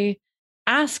directly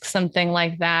ask something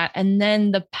like that. And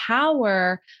then the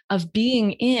power of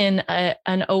being in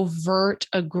an overt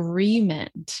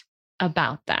agreement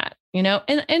about that, you know,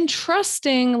 and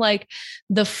trusting like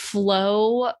the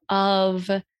flow of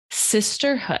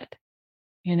sisterhood.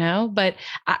 You know, but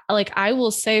I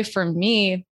will say for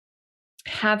me,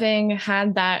 having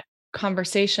had that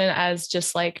conversation as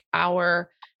just like our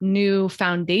new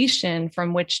foundation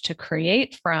from which to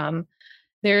create from,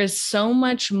 there is so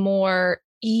much more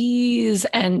ease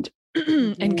and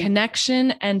and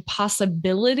connection and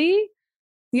possibility,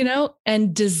 you know,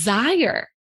 and desire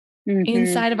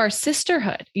inside of our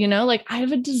sisterhood. You know, like I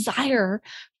have a desire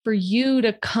for you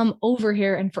to come over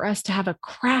here and for us to have a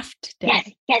craft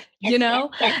day, you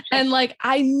know? And like,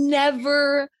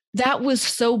 that was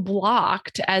so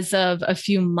blocked as of a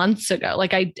few months ago.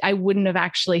 Like I wouldn't have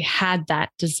actually had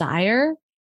that desire,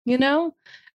 you know,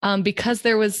 because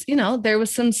there was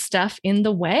some stuff in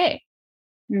the way.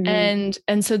 And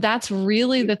so that's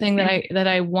really the thing that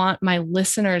I want my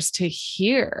listeners to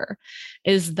hear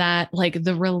is that like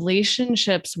the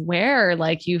relationships where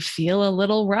like you feel a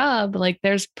little rub, like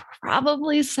there's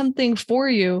probably something for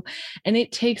you. And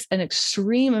it takes an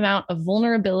extreme amount of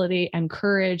vulnerability and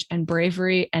courage and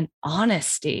bravery and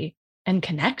honesty and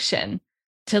connection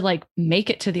to like make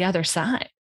it to the other side.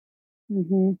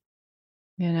 You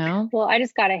know? Well, I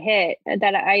just got a hit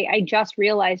that I just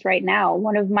realized right now.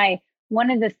 One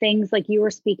of the things like you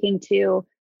were speaking to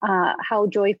how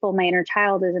joyful my inner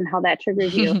child is and how that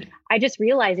triggers you. I just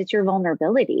realized it's your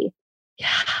vulnerability. Yeah.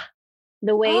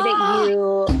 The way that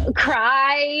you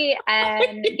cry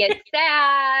and get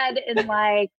sad and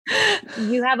like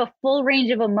you have a full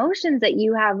range of emotions that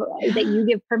you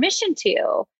give permission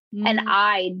to. And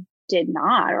I did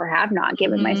not or have not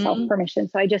given myself permission.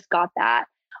 So I just got that.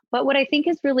 But what I think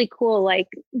is really cool, like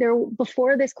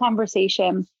before this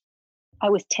conversation, I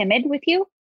was timid with you.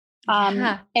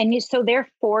 And so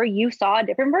therefore you saw a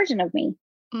different version of me.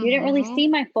 You didn't really see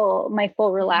my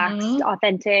full relaxed,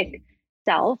 authentic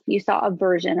self. You saw a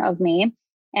version of me.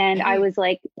 And I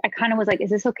kind of was like, is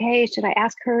this okay? Should I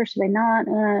ask her? Should I not?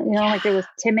 Like there was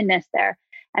timidness there.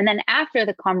 And then after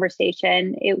the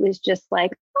conversation, it was just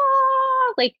like,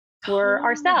 like we're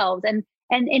ourselves. And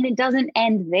it doesn't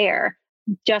end there.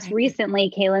 Just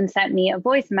recently, Kaylin sent me a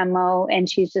voice memo and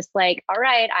she's just like, all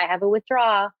right, I have a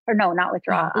withdraw or no, not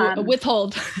withdraw.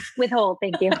 Withhold. Withhold.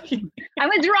 Thank you. I'm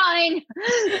withdrawing.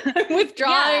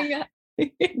 Withdrawing.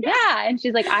 Yeah. And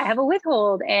she's like, I have a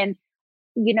withhold. And,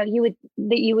 you know,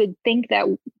 you would think that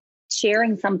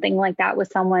sharing something like that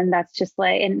with someone that's just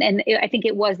like, I think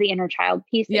it was the inner child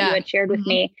piece that you had shared with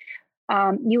me.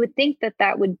 You would think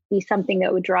that would be something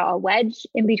that would draw a wedge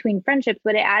in between friendships,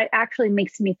 but it actually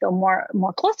makes me feel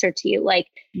more closer to you. Like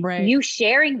you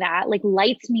sharing that like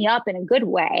lights me up in a good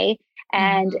way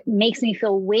and makes me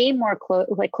feel way more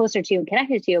closer to you and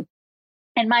connected to you.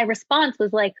 And my response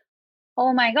was like,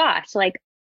 oh my gosh, like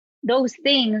those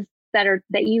things that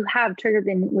you have triggered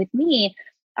with me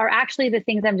are actually the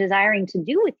things I'm desiring to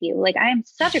do with you. Like I am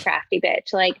such a crafty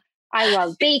bitch. Like I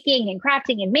love baking and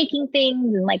crafting and making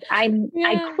things. And like, I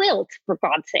quilt for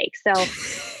God's sake. So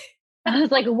I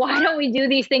was like, why don't we do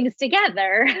these things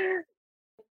together?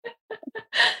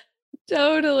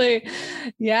 Totally.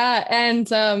 Yeah. And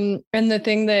the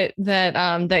thing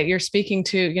that you're speaking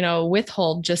to,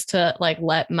 withhold, just to like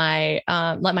let my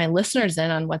listeners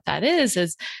in on what that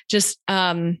is just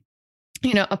a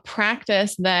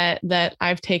practice that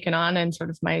I've taken on, and sort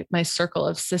of my circle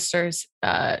of sisters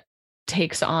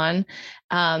takes on,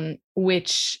 and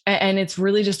it's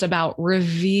really just about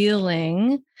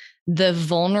revealing the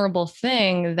vulnerable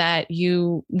thing that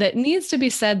needs to be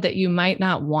said, that you might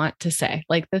not want to say,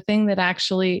 like the thing that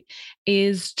actually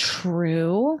is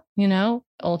true,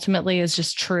 ultimately is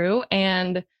just true.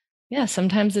 And yeah,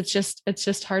 sometimes it's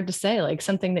just hard to say, like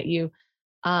something that you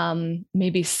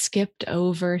maybe skipped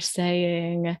over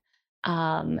saying,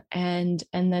 and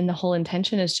then the whole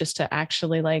intention is just to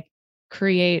actually like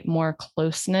create more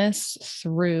closeness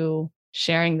through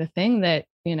sharing the thing that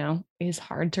is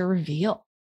hard to reveal.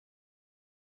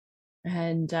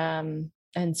 And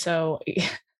so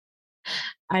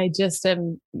I just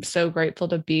am so grateful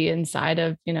to be inside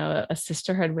of a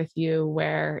sisterhood with you,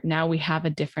 where now we have a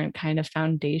different kind of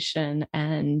foundation.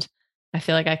 And I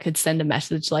feel like I could send a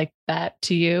message like that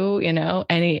to you,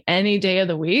 any day of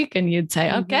the week, and you'd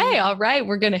say, okay, all right,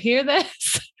 we're going to hear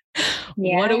this.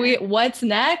 Yeah. What's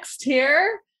next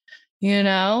here? And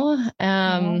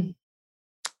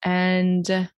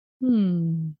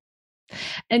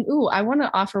I want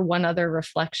to offer one other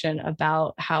reflection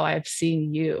about how I've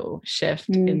seen you shift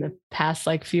in the past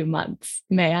few months.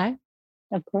 May I?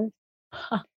 Of course.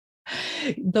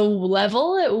 The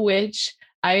level at which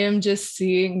I am just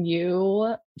seeing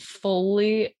you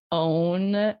fully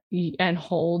own and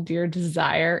hold your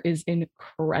desire is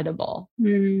incredible.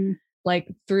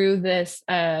 Like through this,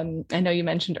 I know you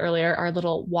mentioned earlier our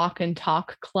little walk and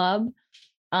talk club.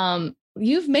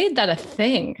 You've made that a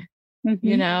thing.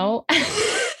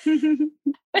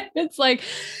 It's like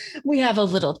we have a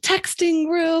little texting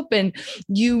group, and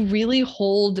you really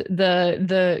hold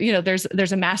there's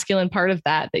a masculine part of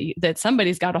that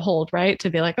somebody's got to hold, right?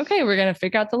 To be like, okay, we're going to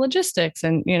figure out the logistics,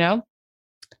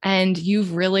 and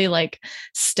you've really like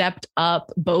stepped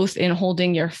up both in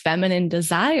holding your feminine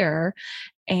desire,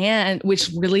 and which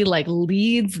really like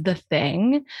leads the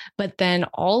thing, but then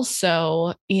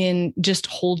also in just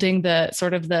holding the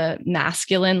sort of the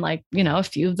masculine, a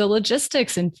few of the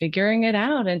logistics and figuring it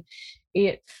out. And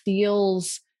it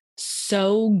feels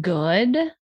so good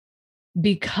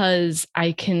because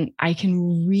I can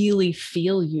really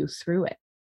feel you through it,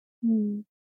 and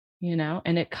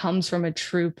it comes from a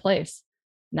true place,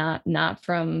 not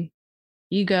from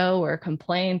ego or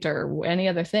complaint or any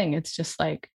other thing. It's just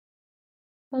like,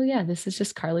 oh yeah, this is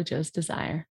just Carly Jo's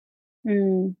desire.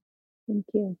 Thank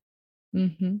you.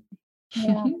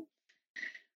 Yeah.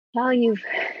 Well, you've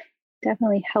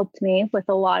definitely helped me with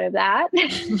a lot of that.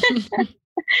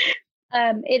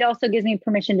 It also gives me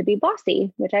permission to be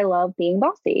bossy, which I love being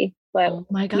bossy. But oh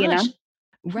my gosh,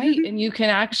 right. And you can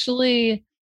actually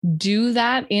do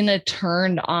that in a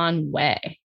turned on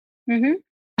way.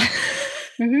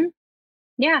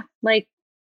 Yeah. Like,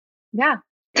 yeah.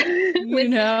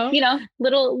 With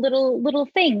little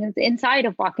things inside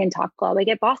of Walk and Talk Club I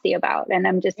get bossy about, and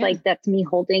I'm just like, that's me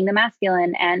holding the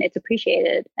masculine, and it's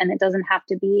appreciated, and it doesn't have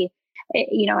to be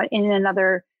in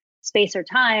another space or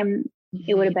time.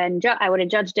 It would have been I would have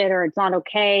judged it, or it's not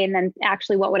okay, and then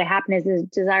actually what would have happened is his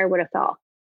desire would have fell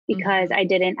because I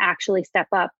didn't actually step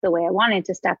up the way I wanted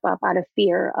to step up out of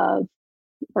fear of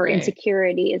or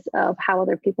insecurities of how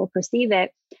other people perceive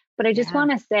it. But I just want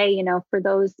to say, for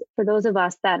those of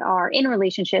us that are in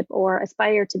relationship or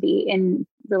aspire to be in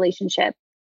relationship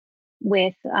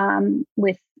with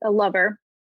a lover,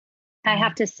 I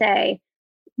have to say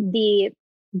the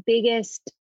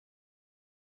biggest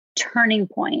turning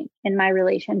point in my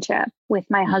relationship with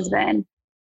my husband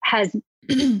has,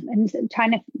 I'm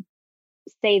trying to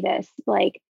say this,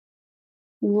 like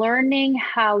learning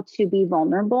how to be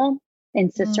vulnerable in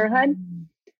sisterhood.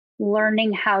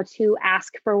 Learning how to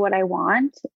ask for what I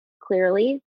want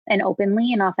clearly and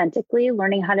openly and authentically,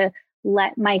 learning how to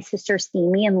let my sister see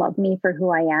me and love me for who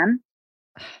I am,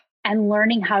 and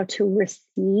learning how to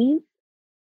receive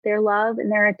their love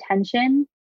and their attention,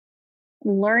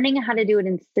 learning how to do it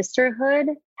in sisterhood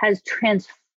has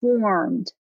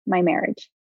transformed my marriage.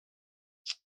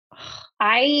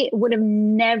 I would have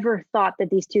never thought that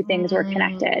these two things were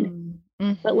connected,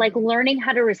 but like learning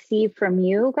how to receive from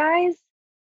you guys,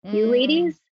 you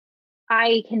ladies,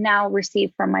 I can now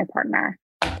receive from my partner.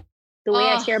 The way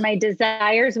I share my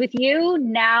desires with you,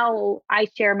 now I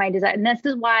share my desire. And this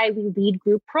is why we lead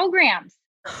group programs.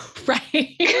 Right.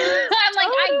 I'm like,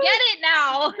 I get it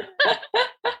now.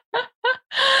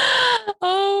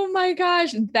 Oh my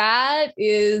gosh. That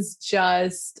is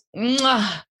just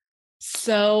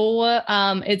So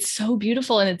it's so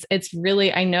beautiful. And it's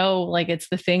really, I know, like, it's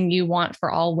the thing you want for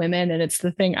all women, and it's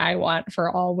the thing I want for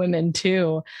all women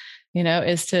too,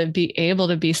 is to be able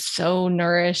to be so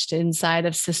nourished inside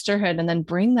of sisterhood and then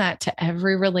bring that to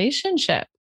every relationship,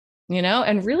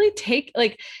 and really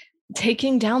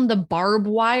taking down the barbed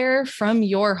wire from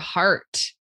your heart.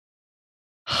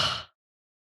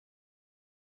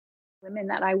 Women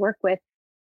that I work with,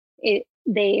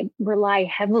 they rely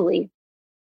heavily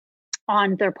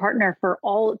on their partner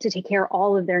to take care of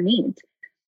all of their needs.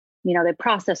 They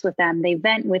process with them, they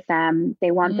vent with them,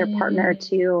 they want their partner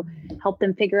to help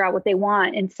them figure out what they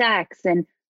want in sex. And,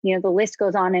 the list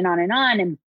goes on and on and on.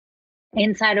 And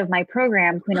inside of my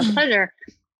program, Queen of Pleasure,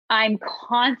 I'm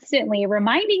constantly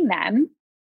reminding them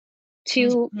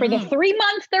for the 3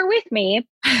 months they're with me,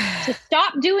 to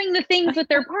stop doing the things with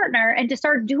their partner and to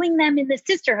start doing them in the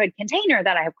sisterhood container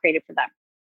that I have created for them.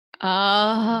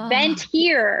 Vent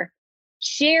here,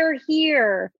 share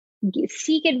here,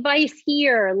 seek advice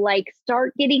here,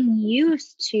 start getting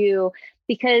used to,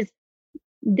 because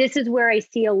this is where I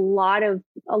see a lot of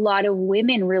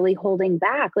women really holding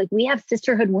back. We have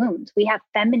sisterhood wounds, we have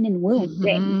feminine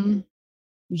wounding.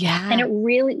 Yeah. And it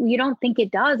really, you don't think it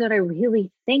does, but I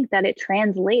really think that it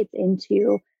translates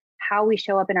into how we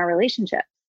show up in our relationships.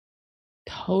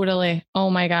 Totally. Oh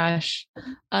my gosh.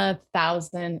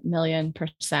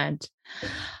 1,000,000,000%.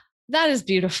 That is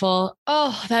beautiful.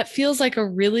 Oh, that feels like a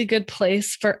really good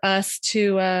place for us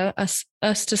to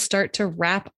start to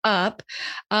wrap up.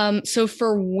 So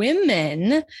for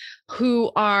women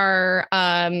who are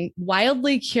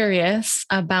wildly curious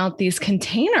about these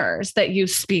containers that you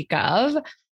speak of,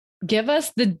 give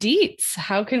us the deets.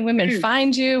 How can women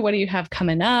find you? What do you have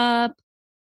coming up?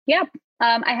 Yep.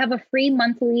 I have a free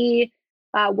monthly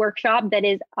workshop that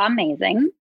is amazing.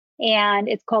 And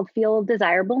it's called Feel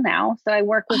Desirable Now. So I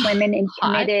work with women in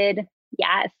committed,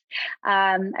 yes.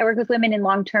 I work with women in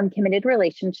long-term committed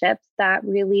relationships that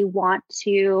really want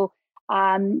to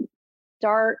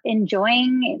start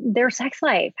enjoying their sex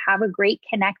life, have a great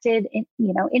connected,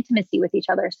 intimacy with each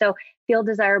other. So Feel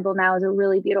Desirable Now is a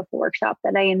really beautiful workshop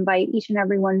that I invite each and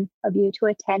every one of you to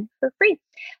attend for free.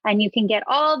 And you can get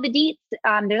all the deets.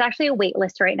 There's actually a wait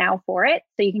list right now for it.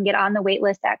 So you can get on the wait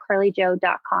list at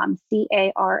carlijo.com,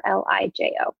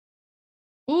 CARLIJO.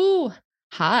 Ooh,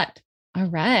 hot. All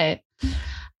right.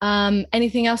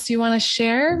 Anything else you want to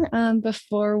share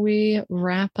before we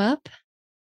wrap up?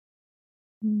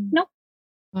 Nope.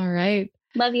 All right.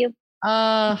 Love you.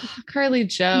 Carly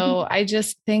Jo, I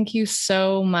just thank you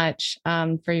so much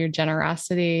for your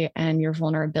generosity and your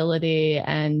vulnerability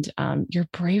and your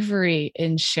bravery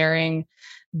in sharing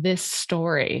this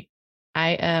story.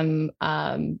 I am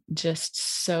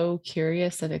just so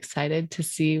curious and excited to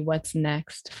see what's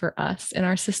next for us in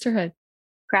our sisterhood.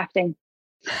 Crafting.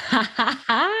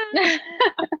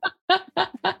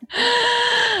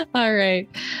 All right.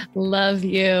 Love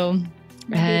you.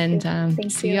 And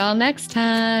see y'all next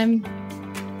time.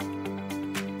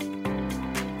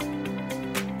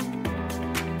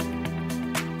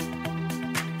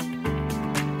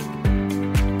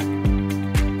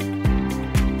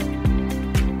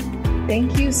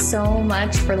 Thank you so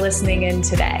much for listening in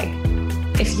today.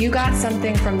 If you got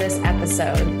something from this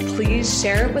episode, please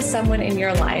share it with someone in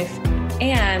your life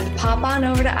and pop on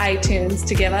over to iTunes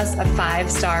to give us a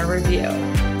 5-star review.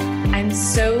 I'm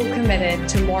so committed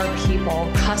to more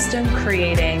people custom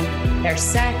creating their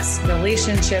sex,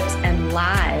 relationships, and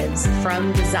lives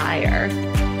from desire.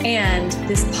 And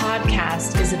this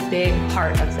podcast is a big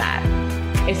part of that.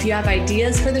 If you have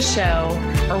ideas for the show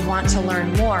or want to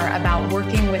learn more about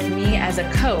working with me as a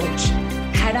coach,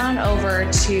 head on over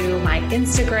to my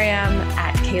Instagram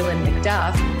at Kaylin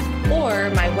McDuff or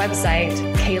my website,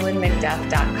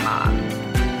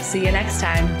 KaylinMcDuff.com. See you next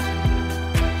time.